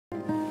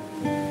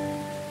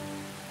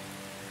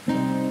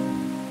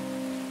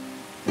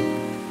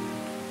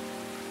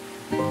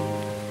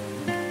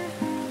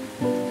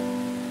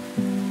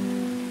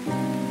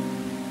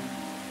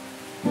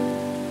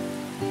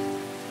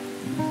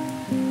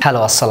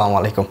Hello আসসালামু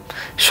আলাইকুম।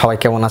 সবাই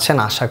কেমন আছেন?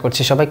 আশা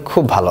করছি সবাই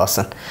খুব ভালো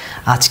আছেন।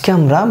 আজকে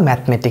আমরা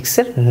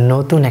ম্যাথমেটিক্সের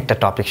নতুন একটা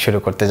টপিক শুরু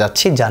করতে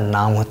যাচ্ছি, যার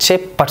নাম হচ্ছে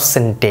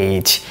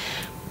পার্সেন্টেজ।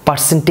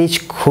 পার্সেন্টেজ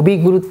খুবই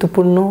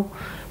গুরুত্বপূর্ণ।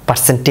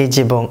 পার্সেন্টেজ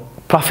এবং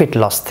প্রফিট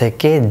লস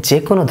থেকে যে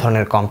কোনো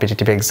ধরনের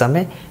কম্পিটিটিভ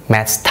এক্সামে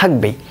ম্যাথস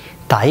থাকবেই,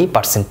 তাই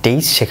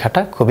পার্সেন্টেজ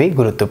শেখাটা খুবই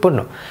গুরুত্বপূর্ণ।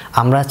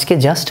 আমরা আজকে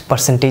জাস্ট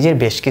পার্সেন্টেজের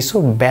বেশ কিছু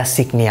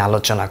বেসিক নিয়ে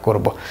আলোচনা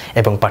করব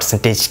এবং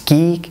পার্সেন্টেজ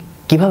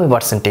কীভাবে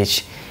পার্সেন্টেজ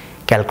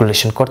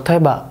ক্যালকুলেশন করতে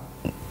হয় বা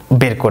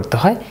বের করতে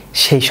হয়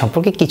সেই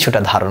সম্পর্কে কিছুটা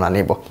ধারণা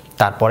নেব।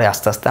 তারপরে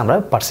আস্তে আস্তে আমরা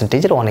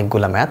পার্সেন্টেজের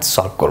অনেকগুলো ম্যাথ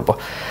সলভ করব।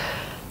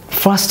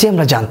 ফার্স্টে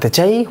আমরা জানতে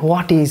চাই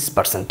হোয়াট ইজ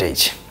পার্সেন্টেজ।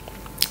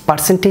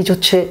 পার্সেন্টেজ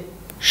হচ্ছে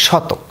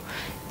শতক।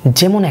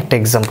 যেমন একটা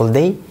এক্সাম্পল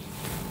দেই,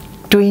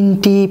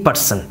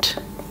 20%।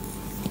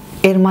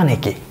 এর মানে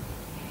কি?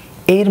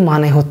 এর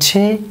মানে হচ্ছে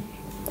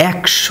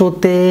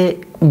 100-তে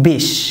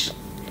 20।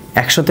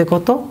 100-তে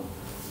কত?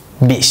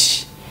 20।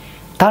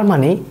 তার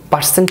মানে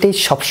পার্সেন্টেজ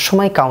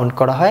সবসময় কাউন্ট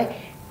করা হয়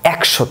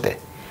 100-তে,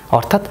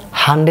 অর্থাৎ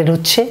 100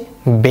 হচ্ছে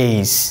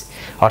বেস,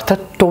 অর্থাৎ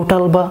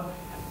টোটাল বা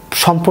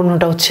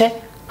সম্পূর্ণটা হচ্ছে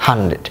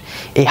 100।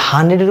 এই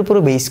 100-এর উপরে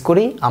বেস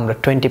করেই আমরা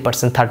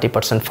 20%,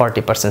 30%,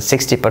 40%,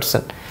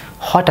 60%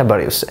 হোয়াট এভার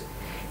ইউসে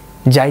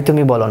যাই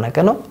তুমি বলো না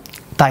কেন,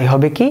 তাই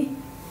হবে কি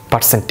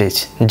পার্সেন্টেজ,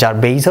 যার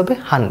বেস হবে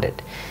 100।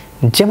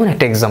 যেমন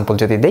একটা এক্সাম্পল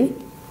যদি দেই,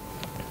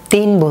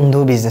 3 বন্ধু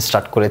বিজনেস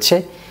স্টার্ট করেছে।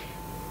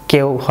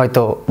 কেউ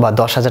হয়তো বা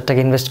 10,000 টাকা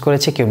ইনভেস্ট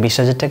করেছে, কেউ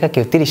 20,000 টাকা,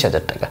 কেউ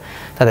 30,000 টাকা।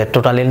 তাদের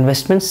টোটাল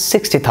ইনভেস্টমেন্ট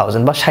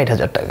 60,000 বা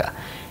 60,000 টাকা।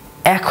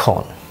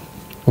 এখন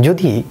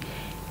যদি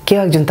কেউ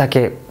একজন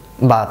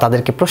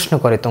তাদেরকে প্রশ্ন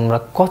করে তোমরা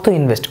কত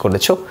ইনভেস্ট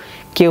করেছো,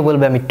 কেউ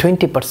বলবে আমি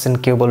 20%,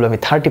 কেউ বলবে আমি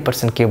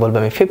 30%, কেউ বলবে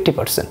আমি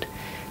 50%।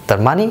 তার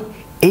মানে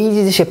এই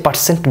যে সে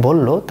পার্সেন্ট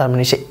বললো, তার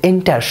মানে সে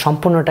এন্টায়ার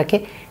সম্পূর্ণটাকে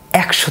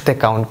 100-তে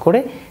কাউন্ট করে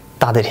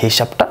তাদের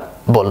হিসাবটা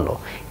বললো।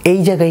 এই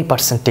জায়গায়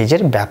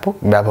পার্সেন্টেজের ব্যাপক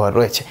ব্যবহার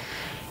রয়েছে।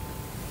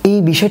 এই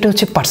বিষয়টা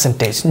হচ্ছে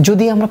পার্সেন্টেজ।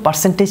 যদি আমরা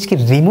পার্সেন্টেজকে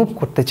রিমুভ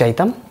করতে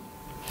চাইতাম,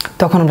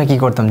 তখন আমরা কি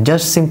করতাম?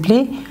 জাস্ট সিম্পলি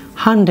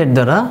 100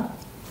 দ্বারা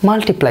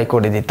মাল্টিপ্লাই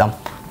করে দিতাম,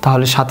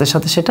 তাহলে সাথে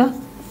সাথে সেটা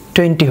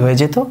 20 হয়ে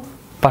যেত,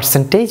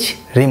 পার্সেন্টেজ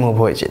রিমুভ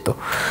হয়ে যেত।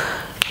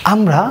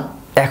 আমরা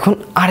এখন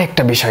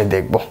আরেকটা বিষয়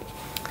দেখব,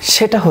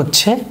 সেটা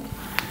হচ্ছে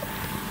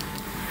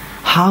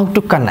how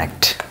to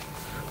connect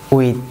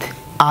with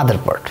other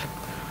part.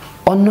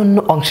 অন্য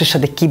অংশের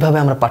সাথে কিভাবে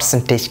আমরা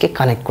পার্সেন্টেজকে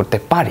কানেক্ট করতে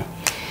পারি।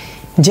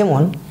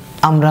 যেমন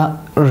আমরা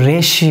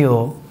রেশিও,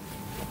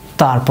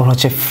 তারপর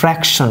হচ্ছে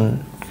ফ্র্যাকশন,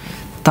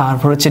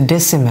 তারপর হচ্ছে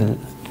ডেসিমেল,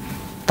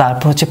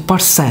 তারপর হচ্ছে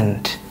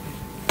পার্সেন্ট,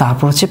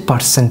 তারপর হচ্ছে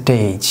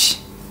পার্সেন্টেজ।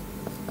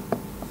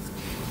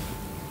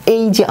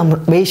 এই যে আমরা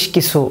বেশ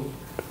কিছু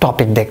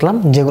টপিক দেখলাম,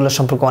 যেগুলো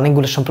সম্পর্কে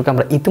অনেকগুলো সম্পর্কে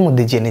আমরা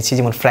ইতিমধ্যে জেনেছি,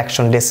 যেমন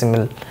ফ্র্যাকশন,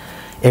 ডেসিমেল,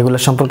 এগুলো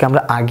সম্পর্কে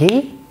আমরা আগেই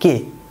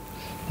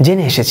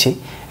জেনে এসেছি।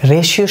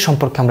 রেশিও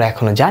সম্পর্কে আমরা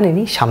এখনো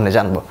জানিনি, সামনে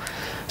জানবো।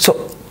 সো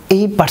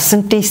এই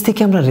পার্সেন্টেজ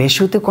থেকে আমরা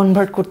রেশিওতে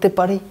কনভার্ট করতে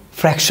পারি,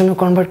 ফ্র্যাকশনও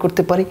কনভার্ট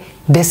করতে পারি,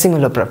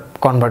 ডেসিমেলও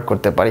কনভার্ট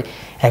করতে পারি,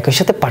 একই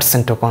সাথে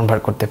পার্সেন্টও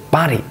কনভার্ট করতে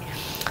পারি।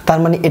 তার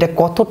মানে এটা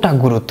কতটা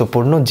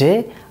গুরুত্বপূর্ণ যে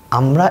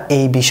আমরা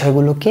এই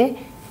বিষয়গুলোকে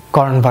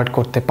কনভার্ট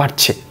করতে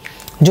পারছি।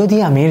 যদি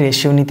আমি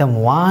রেশিও নিতাম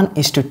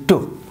 1:2,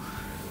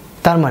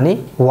 তার মানে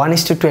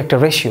 1:2 একটা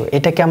রেশিও,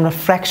 এটাকে আমরা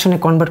ফ্র্যাকশনে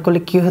কনভার্ট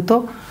করলে কি হতো?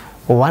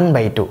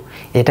 1/2।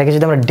 এটাকে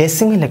যদি আমরা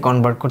ডেসিমেলে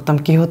কনভার্ট করতাম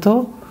কি হতো?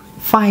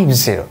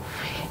 50।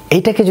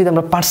 এইটাকে যদি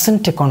আমরা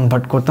পার্সেন্টে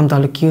কনভার্ট করতাম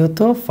তাহলে কি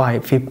হতো?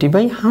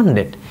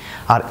 50/100।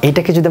 আর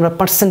এটাকে যদি আমরা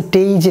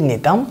পার্সেন্টেজে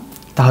নিতাম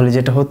তাহলে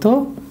যেটা হতো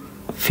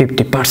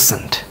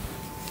 50%।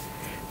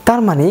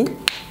 তার মানে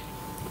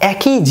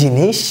একই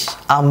জিনিস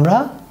আমরা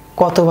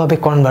কতভাবে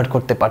কনভার্ট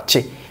করতে পারছি।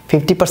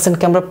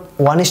 50%কে আমরা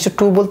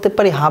 1:2 বলতে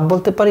পারি, হাফ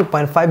বলতে পারি,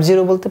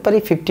 0.50 বলতে পারি,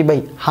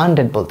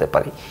 50/100 বলতে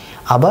পারি,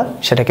 আবার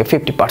সেটাকে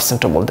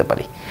 50%ও বলতে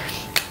পারি।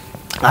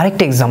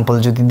 আরেকটা এক্সাম্পল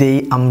যদি দেই,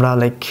 আমরা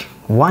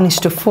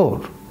 1:4,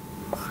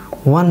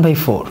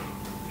 1/4,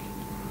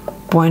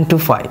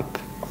 0.25,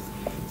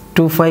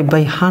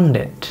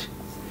 25/100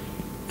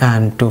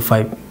 and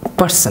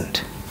 25%।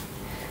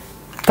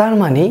 তার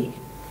মানে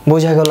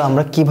বোঝা গেল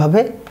আমরা কিভাবে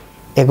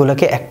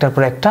এগুলোকে একটার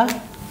পর একটা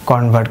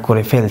কনভার্ট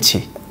করে ফেলছি।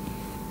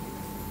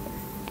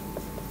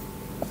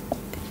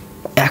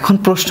 এখন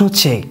প্রশ্ন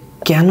হচ্ছে,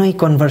 কেন এই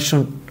কনভার্সন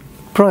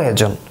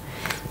প্রয়োজন?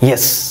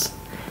 ইয়েস,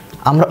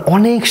 আমরা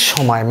অনেক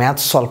সময় ম্যাথ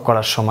সলভ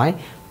করার সময়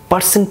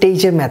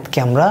পার্সেন্টেজের ম্যাথকে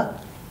আমরা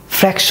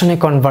ফ্র্যাকশনে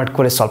কনভার্ট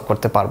করে সলভ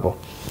করতে পারবো,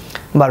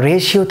 বা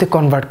রেশিওতে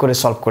কনভার্ট করে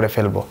সলভ করে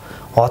ফেলবো,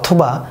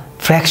 অথবা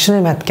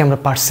ফ্র্যাকশনের ম্যাথকে আমরা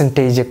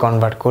পার্সেন্টেজে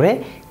কনভার্ট করে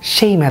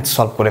সেই ম্যাথ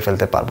সলভ করে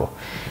ফেলতে পারবো।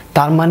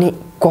 তার মানে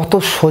কত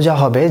সোজা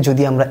হবে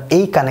যদি আমরা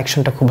এই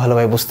কানেকশনটা খুব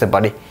ভালোভাবে বুঝতে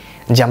পারি,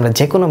 যে আমরা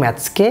যে কোনো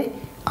ম্যাথসকে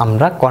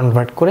আমরা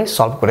কনভার্ট করে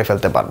সলভ করে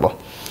ফেলতে পারবো।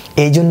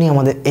 এই জন্যই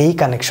আমাদের এই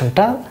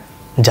কানেকশনটা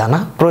জানা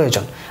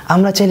প্রয়োজন।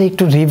 আমরা চাইলে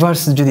একটু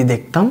রিভার্স যদি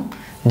দেখতাম,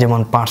 যেমন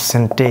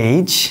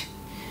percentage,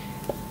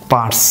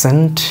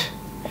 percent,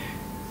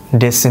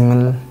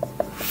 decimal,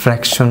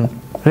 fraction,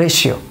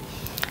 ratio.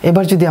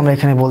 এবার যদি আমরা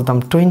এখানে বলতাম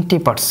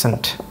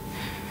 20%,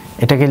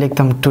 এটাকে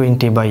লিখতাম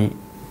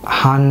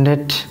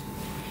 20/100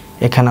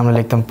 এখানে আমরা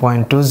লিখতাম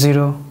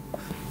 0.20,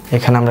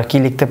 এখানে আমরা কি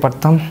লিখতে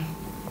পারতাম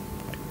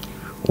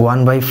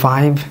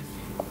 1/5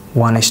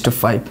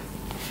 1:5।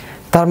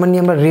 তার মানে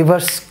আমরা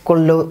রিভার্স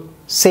করলেও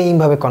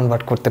সেইমভাবে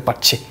কনভার্ট করতে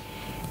পারছি।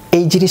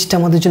 এই জিনিসটা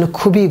আমাদের জন্য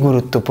খুবই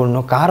গুরুত্বপূর্ণ,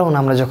 কারণ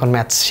আমরা যখন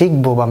ম্যাথস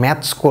শিখবো বা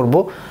ম্যাথস করব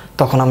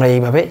তখন আমরা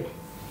এইভাবে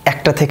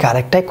একটা থেকে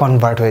আরেকটায়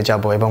কনভার্ট হয়ে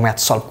যাব এবং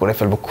ম্যাথস সলভ করে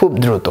ফেলবো খুব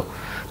দ্রুত।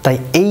 তাই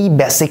এই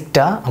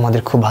বেসিকটা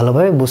আমাদের খুব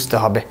ভালোভাবে বুঝতে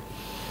হবে।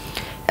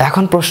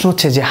 এখন প্রশ্ন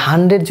হচ্ছে যে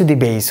 100 যদি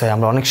বেস হয়,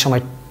 আমরা অনেক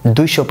সময়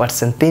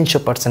 200%,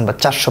 300% বা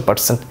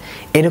 400%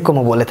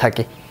 এরকমও বলে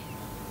থাকি,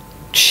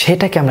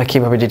 সেটাকে আমরা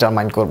কিভাবে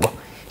ডিটারমাইন করব?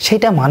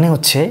 সেটা মানে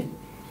হচ্ছে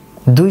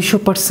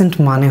 200%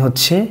 মানে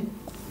হচ্ছে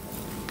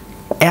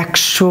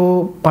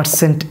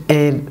 100%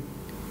 এর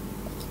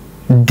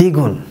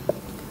দ্বিগুণ,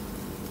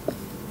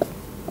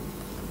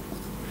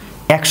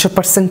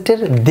 100% এর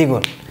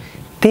দ্বিগুণ।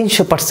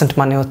 300%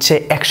 মানে হচ্ছে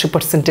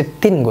 100% এর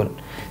 3 গুণ।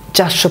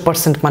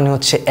 400% মানে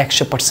হচ্ছে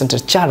 100%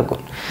 এর 4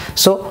 গুণ।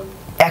 সো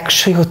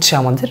 100 হচ্ছে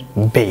আমাদের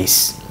বেস।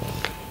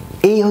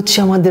 এই হচ্ছে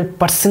আমাদের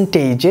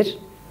পার্সেন্টেজের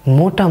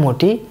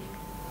মোটামুটি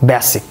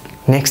বেসিক।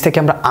 নেক্সট থেকে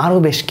আমরা আরও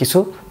বেশ কিছু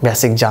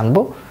বেসিক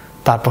জানবো,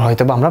 তারপর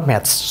হয়তো আমরা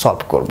ম্যাথস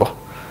সলভ করব।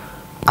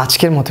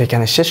 আজকের মতো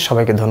এখানে শেষ।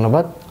 সবাইকে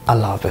ধন্যবাদ।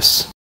 আল্লাহ হাফেজ।